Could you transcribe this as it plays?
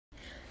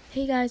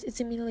Hey guys, it's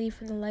Amelie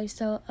from the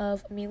Lifestyle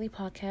of Amelie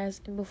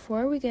podcast. And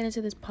before we get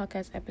into this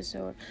podcast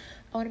episode,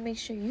 I want to make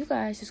sure you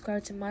guys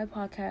subscribe to my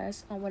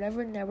podcast on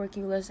whatever network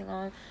you're listening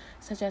on,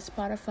 such as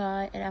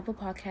Spotify and Apple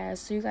Podcasts,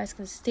 so you guys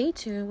can stay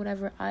tuned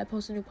whenever I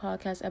post a new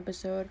podcast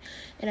episode.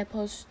 And I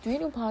post 3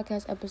 new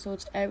podcast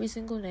episodes every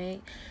single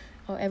night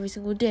or every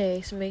single day.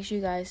 So make sure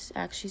you guys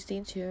actually stay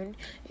tuned.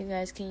 You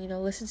guys can,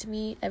 listen to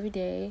me every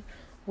day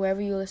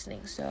wherever you're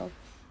listening. So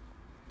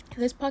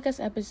this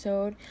podcast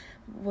episode,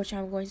 which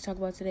I'm going to talk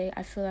about today,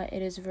 I feel that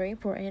it is very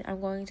important. I'm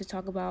going to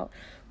talk about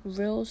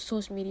real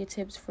social media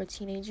tips for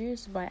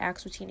teenagers by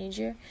actual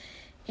teenager.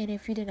 And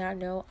if you did not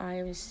know, I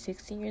am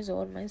 16 years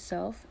old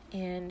myself,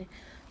 and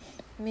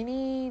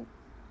many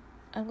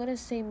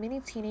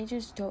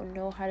teenagers don't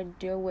know how to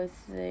deal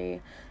with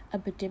the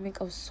epidemic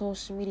of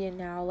social media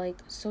now. Like,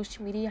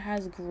 social media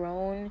has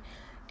grown,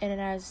 and it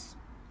has,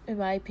 in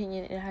my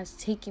opinion, it has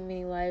taken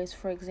many lives.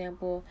 For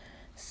example,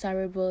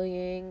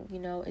 cyberbullying,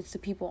 it's the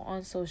people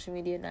on social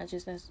media, not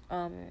just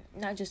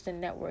the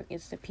network,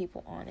 it's the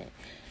people on it.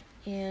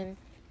 And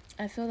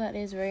I feel that it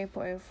is very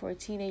important for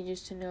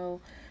teenagers to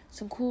know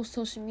some cool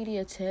social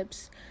media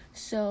tips.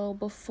 So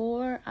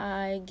before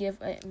I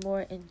give a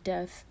more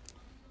in-depth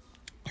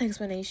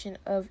explanation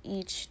of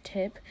each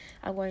tip,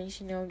 I'm going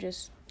to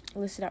just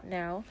list it out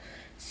now.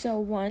 So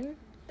 1,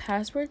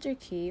 passwords are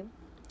key.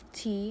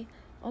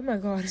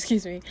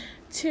 Excuse me.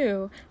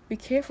 2, be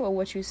careful of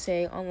what you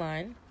say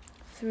online.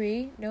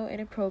 3, no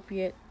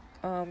inappropriate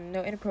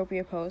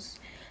posts.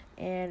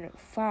 And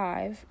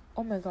 5,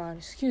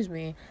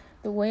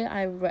 the way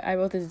I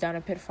wrote this down,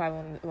 I put 5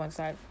 on one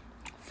side.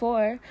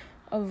 4,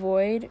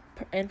 avoid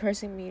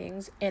in-person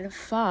meetings. And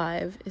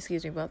 5,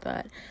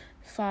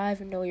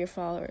 know your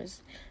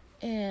followers.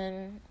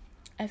 And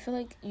I feel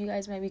like you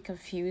guys might be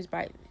confused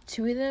by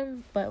 2 of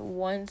them, but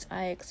once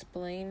I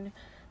explain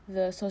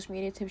the social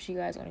media tips, you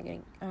guys are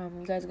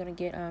gonna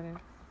get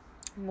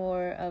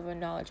more of a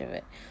knowledge of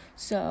it.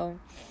 So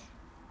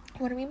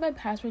what I mean by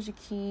passwords are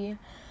key,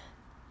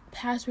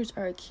 passwords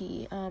are a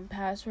key.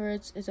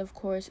 Passwords is, of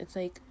course, it's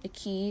like a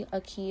key.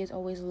 A key is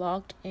always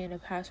locked, and a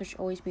password should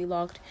always be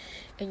locked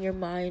in your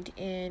mind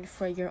and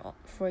for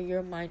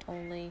your mind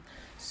only.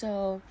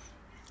 So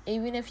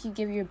even if you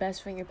give your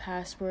best friend your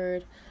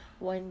password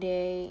one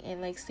day,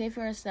 and like say if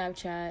you're on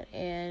Snapchat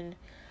and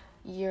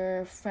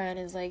your friend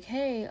is like,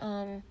 hey,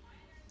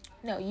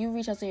 you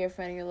reach out to your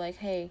friend and you're like,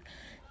 hey,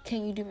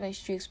 can you do my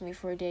streaks for me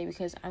for a day,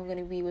 because I'm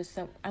gonna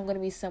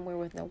be somewhere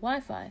with no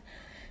Wi-Fi.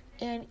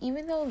 And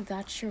even though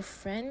that's your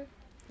friend,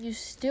 you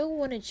still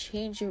want to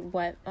change your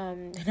not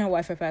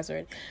Wi-Fi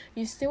password.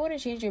 You still want to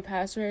change your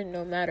password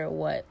no matter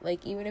what.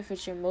 Like, even if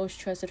it's your most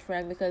trusted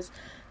friend, because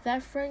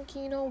that friend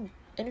can,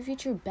 in the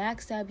future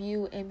backstab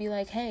you and be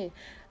like, hey,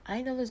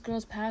 I know this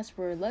girl's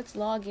password. Let's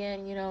log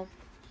in.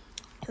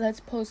 Let's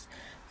post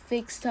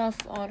fake stuff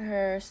on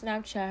her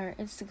Snapchat, her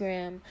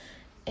Instagram,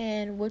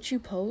 and what you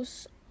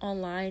post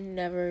online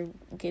never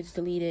gets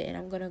deleted. And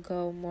I'm gonna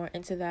go more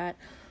into that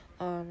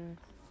on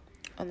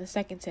the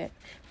second tip.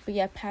 But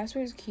yeah,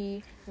 passwords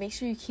key. Make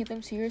sure you keep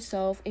them to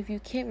yourself. If you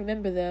can't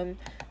remember them,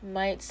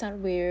 might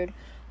sound weird,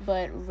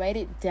 but write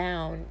it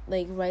down.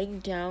 Like, writing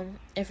down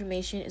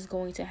information is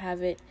going to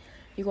have it,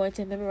 you're going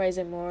to memorize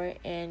it more.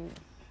 And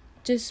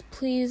just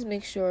please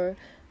make sure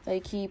that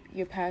you keep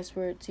your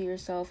password to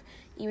yourself.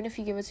 Even if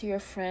you give it to your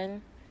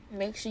friend,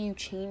 make sure you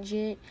change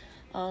it.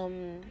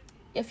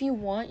 If you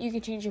want, you can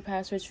change your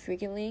passwords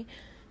frequently.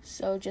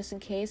 So just in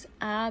case,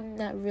 I'm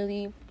not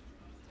really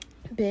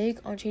big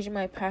on changing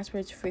my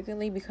passwords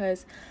frequently,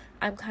 because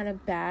I'm kind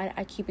of bad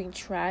at keeping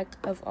track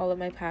of all of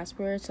my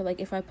passwords. So like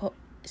if I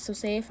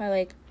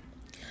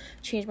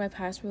change my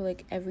password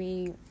like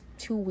every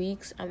 2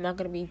 weeks, I'm not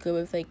gonna be good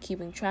with like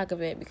keeping track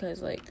of it,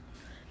 because like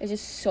it's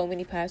just so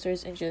many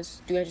passwords and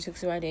just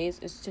 365 days.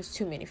 It's just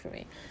too many for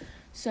me.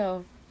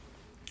 So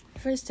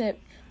first tip,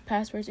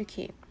 passwords are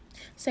key.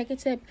 Second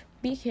tip,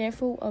 be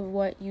careful of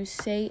what you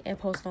say and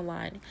post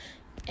online.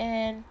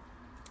 And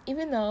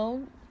even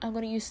though I'm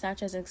going to use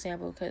Snapchat as an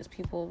example, because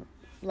people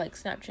like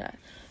Snapchat,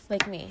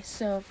 like me.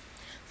 So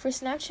for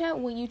Snapchat,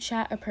 when you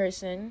chat a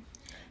person,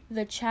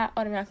 the chat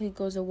automatically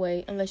goes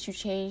away unless you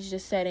change the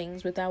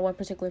settings with that one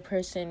particular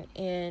person,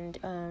 and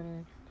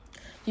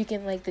you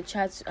can the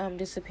chats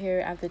disappear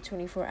after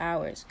 24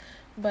 hours.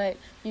 But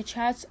your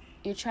chats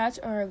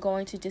are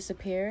going to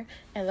disappear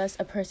unless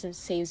a person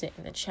saves it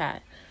in the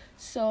chat.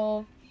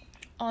 So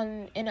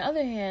on the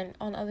other hand,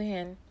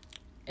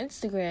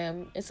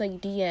 Instagram, it's like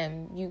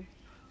DM,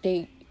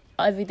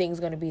 everything's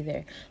going to be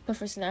there. But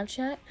for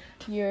Snapchat,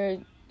 your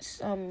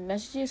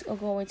messages are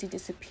going to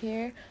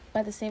disappear,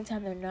 but at the same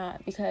time they're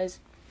not, because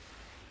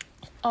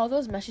all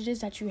those messages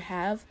that you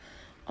have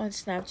on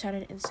Snapchat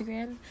and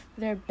Instagram,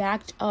 they're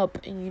backed up,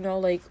 and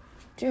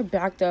they're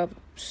backed up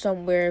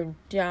somewhere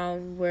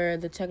down where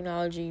the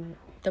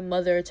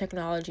mother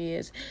technology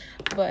is.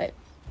 But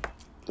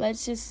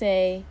let's just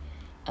say,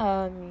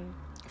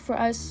 for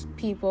us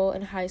people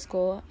in high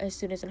school, as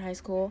students in high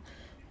school,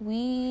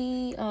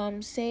 we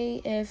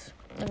say if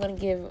I'm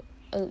gonna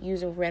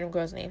use a random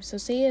girl's name. So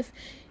say if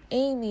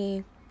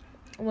Amy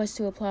wants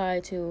to apply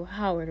to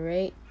Howard,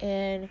 right?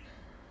 And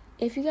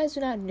if you guys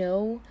do not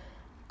know,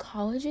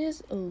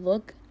 colleges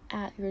look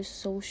at your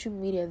social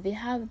media. They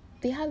have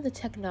the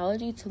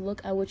technology to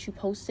look at what you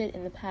posted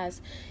in the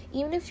past,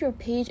 even if your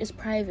page is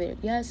private.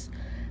 Yes,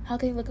 how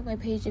can you look at my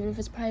page even if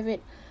it's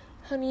private?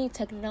 Honey,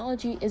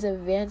 technology is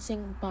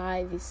advancing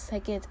by the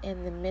second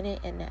and the minute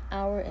and the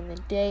hour and the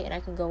day, and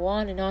I can go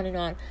on and on and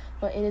on,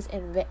 but it is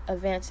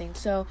advancing.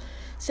 So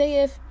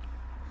say if,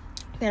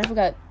 man, I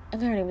forgot, I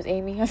think her name was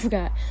Amy, I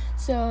forgot.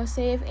 So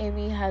say if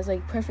Amy has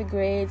like perfect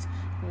grades,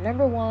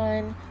 number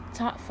 1,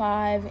 top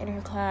 5 in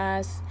her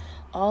class,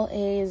 all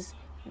A's,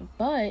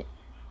 but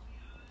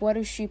what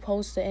if she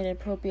posts an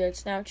inappropriate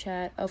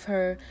Snapchat of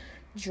her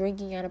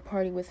drinking at a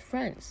party with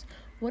friends?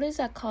 What is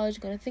that college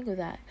going to think of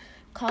that?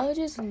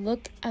 Colleges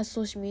look at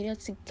social media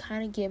to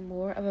kind of get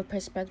more of a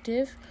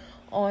perspective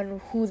on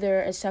who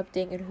they're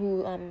accepting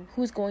and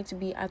who's going to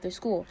be at their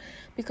school,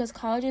 because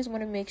colleges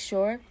want to make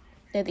sure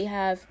that they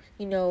have,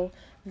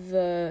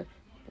 the,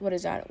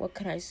 what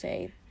can I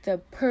say, the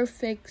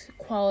perfect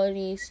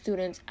quality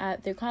students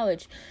at their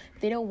college.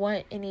 They don't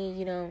want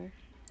any,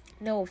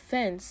 no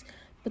offense,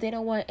 but they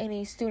don't want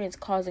any students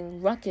causing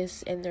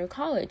ruckus in their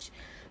college.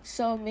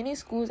 So many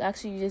schools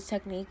actually use this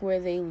technique where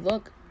they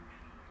look,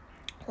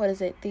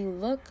 they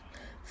look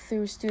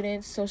through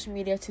students' social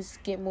media to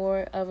get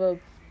more of a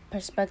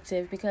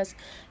perspective, because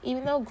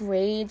even though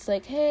grades,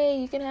 like, hey,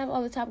 you can have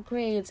all the top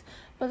grades,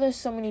 but there's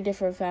so many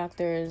different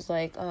factors,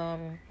 like,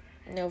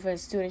 no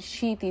offense, students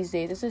cheat these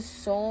days. There's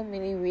just so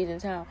many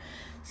reasons how.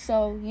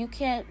 So you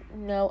can't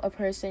know a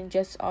person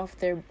just off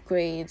their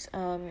grades.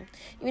 Even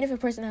if a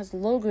person has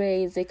low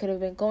grades, they could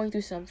have been going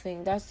through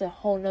something. That's a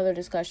whole nother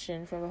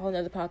discussion from a whole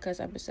nother podcast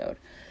episode.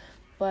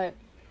 But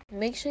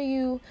make sure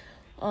you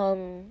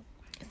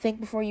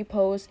think before you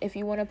post. If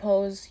you want to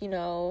post,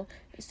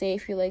 say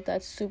if you like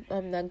that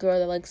that girl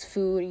that likes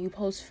food, and you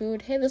post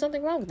food, hey, there's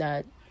nothing wrong with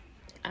that.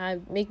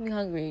 Make me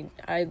hungry.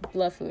 I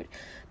love food.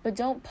 But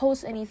don't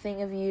post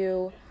anything of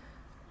you,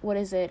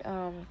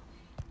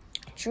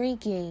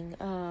 drinking,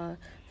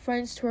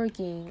 friends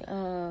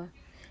twerking,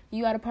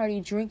 you at a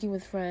party drinking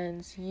with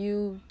friends,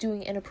 you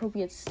doing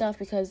inappropriate stuff,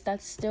 because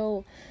it's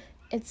still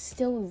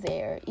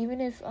there.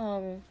 Even if,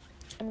 I'm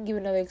gonna give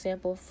another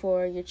example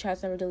for your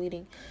chats never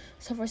deleting.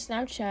 So for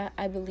Snapchat,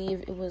 I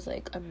believe it was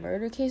like a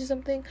murder case or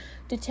something.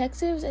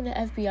 Detectives and the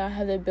FBI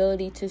have the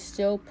ability to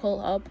still pull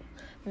up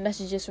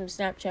messages from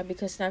Snapchat,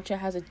 because Snapchat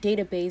has a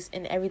database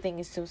and everything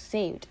is still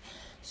saved.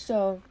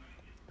 So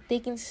they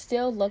can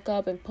still look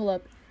up and pull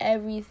up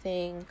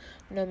everything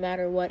no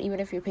matter what, even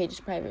if your page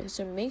is private.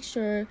 So make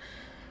sure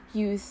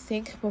you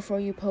think before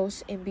you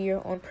post and be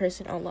your own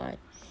person online.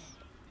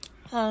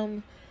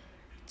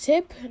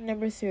 Tip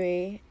number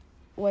 3,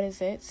 what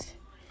is it?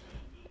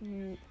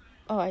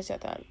 I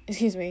said that.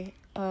 Excuse me.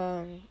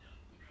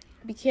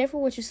 Be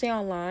careful what you say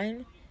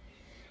online,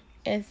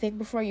 and think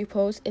before you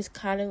post is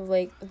kind of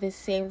like the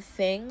same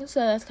thing. So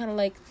that's kind of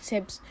like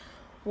tips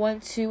 1,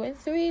 2, and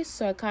 3.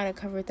 So I kind of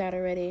covered that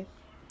already.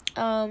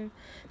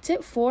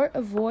 Tip 4,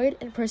 avoid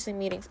in-person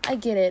meetings. I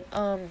get it.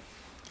 A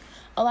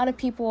lot of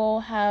people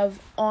have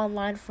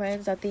online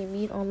friends that they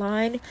meet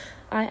online.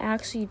 I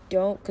actually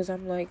don't, because I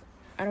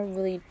don't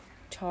really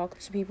talk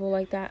to people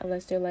like that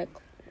unless they're like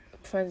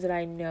friends that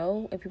I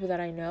know and people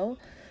that I know.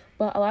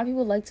 But a lot of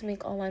people like to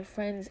make online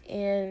friends,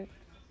 and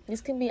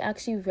this can be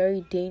actually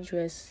very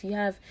dangerous. You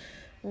have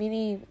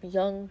many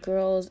young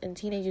girls and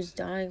teenagers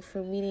dying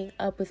for meeting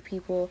up with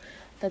people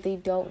that they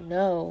don't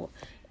know,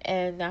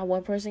 and not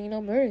one person,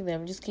 murdering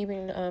them. Just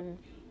keeping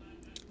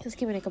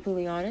it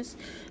completely honest.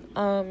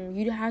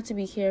 You have to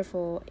be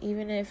careful.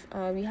 Even if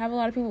you have a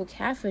lot of people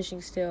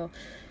catfishing still.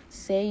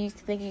 Say you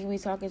think you could be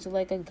talking to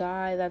like a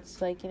guy that's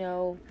like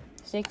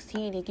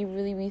 16. He could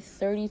really be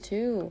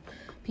 32.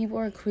 People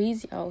are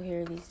crazy out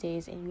here these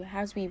days, and you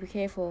have to be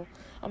careful.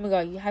 Oh my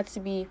god, you have to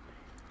be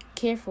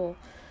careful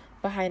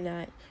behind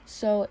that.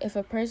 So if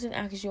a person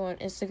asks you on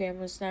Instagram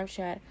or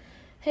Snapchat,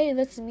 hey,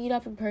 let's meet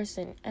up in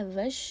person,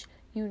 unless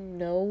you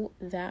know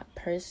that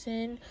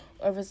person,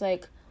 or if it's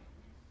like,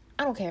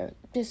 I don't care,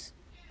 just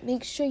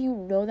make sure you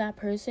know that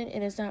person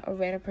and it's not a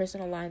random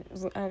person online.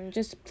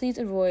 Just please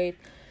avoid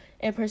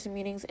in-person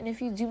meetings, and if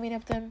you do meet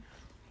up them,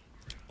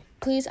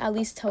 please at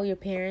least tell your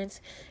parents,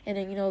 and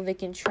then they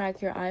can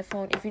track your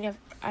iPhone. If you have,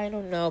 I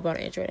don't know about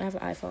Android, I have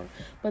an iPhone,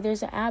 but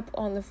there's an app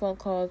on the phone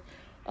called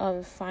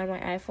Find My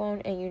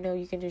iPhone, and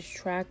you can just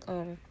track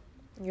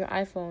your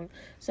iPhone.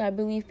 So I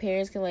believe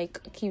parents can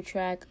keep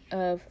track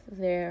of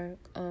their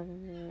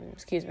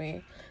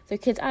their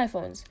kids'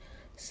 iPhones.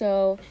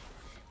 So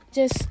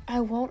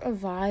I won't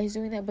advise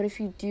doing that, but if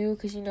you do,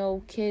 because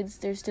kids,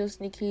 they're still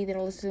sneaky, they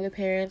don't listen to their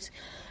parents,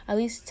 at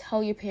least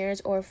tell your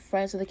parents or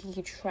friends so they can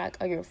keep track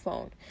of your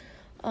phone.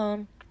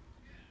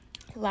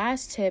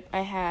 Last tip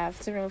I have,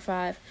 tip number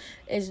 5,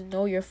 is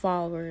know your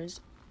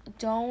followers.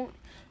 Don't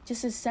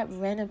just accept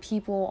random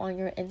people on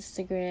your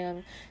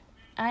Instagram.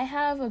 I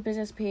have a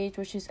business page,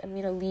 which is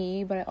Amina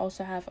Lee, but I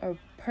also have a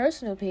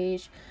personal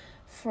page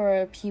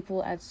for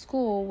people at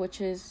school, which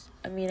is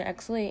Amina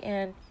X Lee,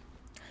 and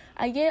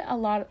I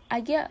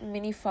get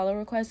many follow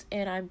requests,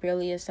 and I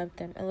barely accept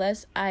them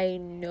unless I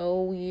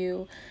know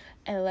you,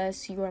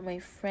 unless you are my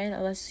friend,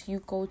 unless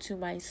you go to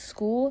my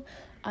school.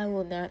 I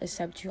will not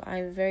accept you.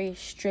 I'm very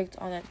strict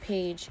on that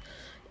page.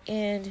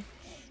 And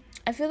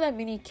I feel that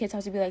many kids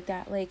have to be like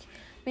that. Like,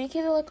 many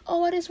kids are like,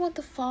 oh, I just want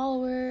the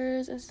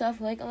followers and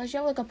stuff. Like, unless you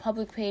have, like, a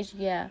public page,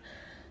 yeah.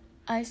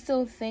 I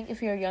still think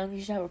if you're young,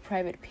 you should have a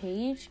private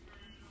page.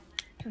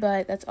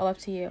 But that's all up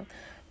to you.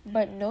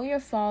 But know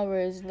your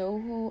followers. Know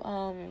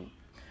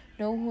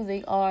who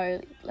they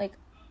are. Like,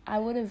 I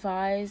would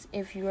advise,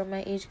 if you are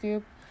my age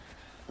group,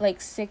 like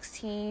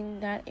 16,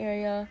 that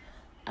area,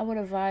 I would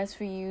advise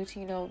for you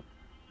to,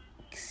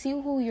 see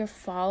who you're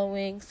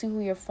following, see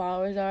who your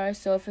followers are.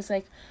 So if it's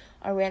like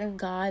a random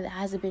guy that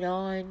hasn't been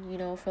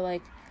on, for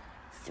like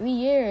 3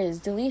 years,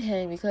 delete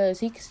him, because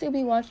he could still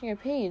be watching your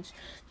page.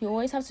 You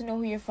always have to know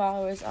who your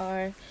followers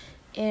are,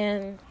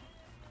 and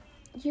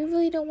you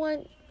really don't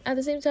want, at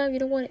the same time, you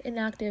don't want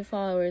inactive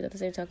followers at the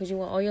same time, because you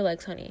want all your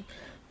likes, honey.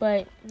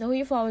 But know who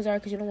your followers are,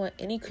 because you don't want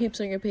any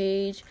creeps on your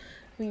page.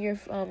 When you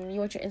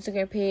want your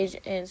Instagram page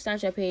and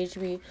Snapchat page to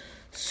be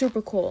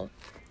super cool.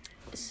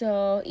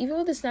 So even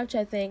with the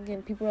Snapchat thing,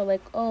 and people are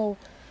like, oh,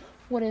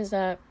 what is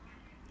that?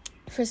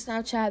 For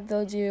Snapchat,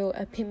 they'll do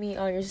a pin me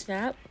on your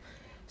Snap.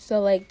 So,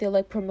 like, they'll,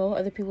 like, promote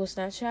other people's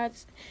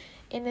Snapchats.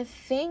 And I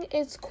think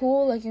it's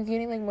cool, like, you're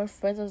getting, like, more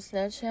friends on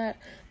Snapchat.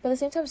 But at the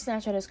same time,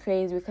 Snapchat is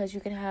crazy, because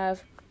you can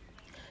have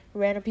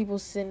random people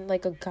send,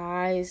 like, a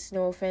guy's,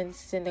 no offense,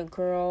 send a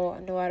girl,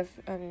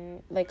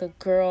 like, a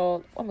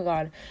girl. Oh, my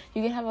God.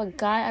 You can have a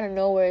guy out of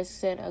nowhere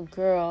send a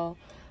girl,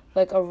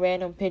 like, a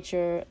random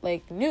picture,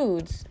 like,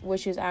 nudes,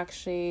 which is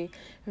actually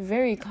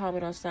very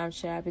common on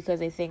Snapchat,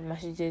 because they think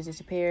messages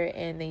disappear,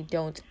 and they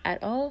don't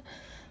at all,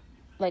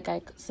 like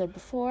I said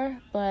before.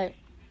 But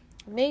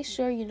make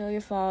sure you know your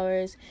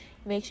followers.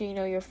 Make sure you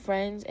know your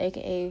friends,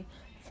 aka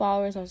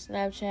followers on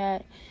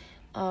Snapchat.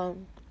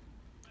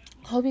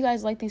 Hope you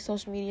guys like these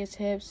social media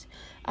tips.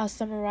 I'll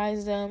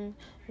summarize them.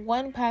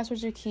 1,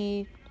 passwords are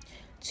key.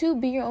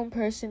 2, be your own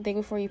person. Think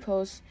before you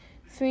post.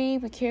 3,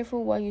 be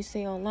careful what you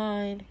say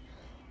online.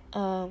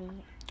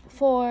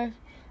 4,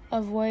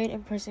 avoid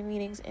in-person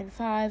meetings. And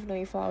 5, know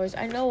your followers.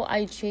 I know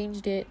I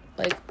changed it.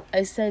 Like,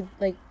 I said,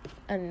 like,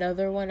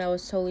 another one that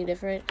was totally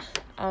different.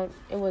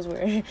 It was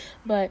weird.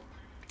 But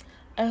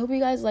I hope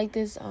you guys like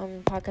this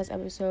podcast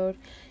episode.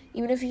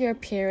 Even if you're a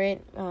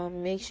parent,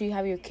 make sure you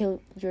have your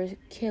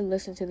kid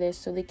listen to this,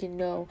 so they can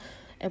know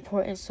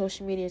important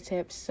social media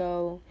tips.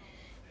 So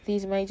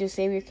these might just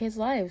save your kids'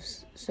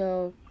 lives.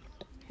 So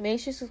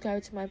make sure you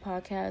subscribe to my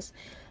podcast.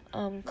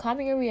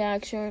 Comment your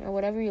reaction or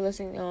whatever you're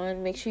listening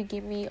on. Make sure you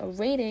give me a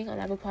rating on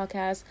Apple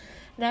Podcasts.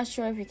 Not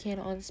sure if you can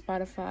on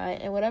Spotify.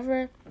 And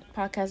whatever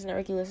podcast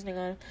network you're listening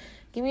on,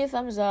 give me a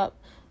thumbs up,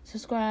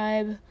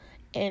 subscribe,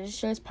 and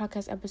share this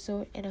podcast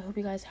episode. And I hope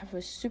you guys have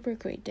a super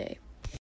great day.